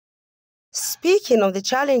Speaking of the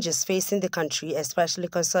challenges facing the country, especially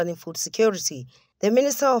concerning food security, the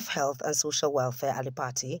Minister of Health and Social Welfare,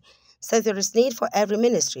 Pate, said there is need for every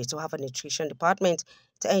ministry to have a nutrition department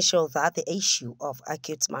to ensure that the issue of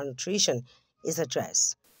acute malnutrition is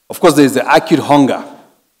addressed. Of course, there is the acute hunger.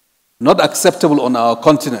 Not acceptable on our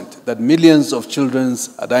continent that millions of children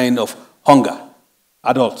are dying of hunger,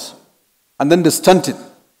 adults. And then the stunting.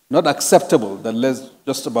 Not acceptable that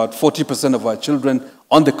just about 40% of our children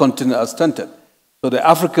on the continent are stunted. So the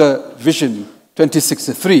Africa Vision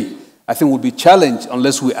 2063, I think, will be challenged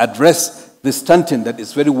unless we address the stunting that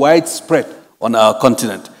is very widespread on our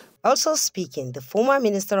continent. Also speaking, the former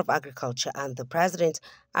Minister of Agriculture and the President,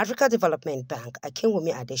 Africa Development Bank,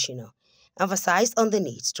 Akinwumi Adesina, emphasized on the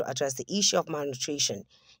need to address the issue of malnutrition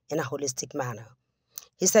in a holistic manner.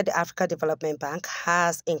 He said the Africa Development Bank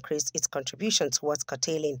has increased its contribution towards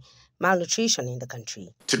curtailing malnutrition in the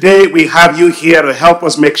country. Today, we have you here to help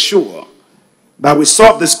us make sure that we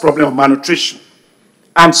solve this problem of malnutrition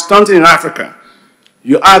and stunting in Africa.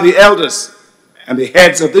 You are the elders, and the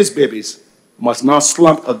heads of these babies must not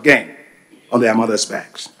slump again on their mothers'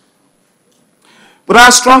 backs.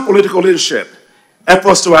 Without strong political leadership,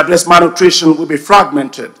 efforts to address malnutrition will be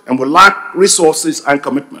fragmented and will lack resources and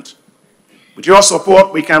commitment. With your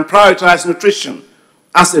support, we can prioritize nutrition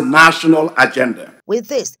as a national agenda. With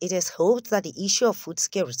this, it is hoped that the issue of food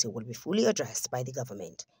security will be fully addressed by the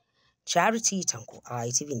government. Charity Tanko,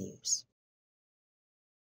 ITV News.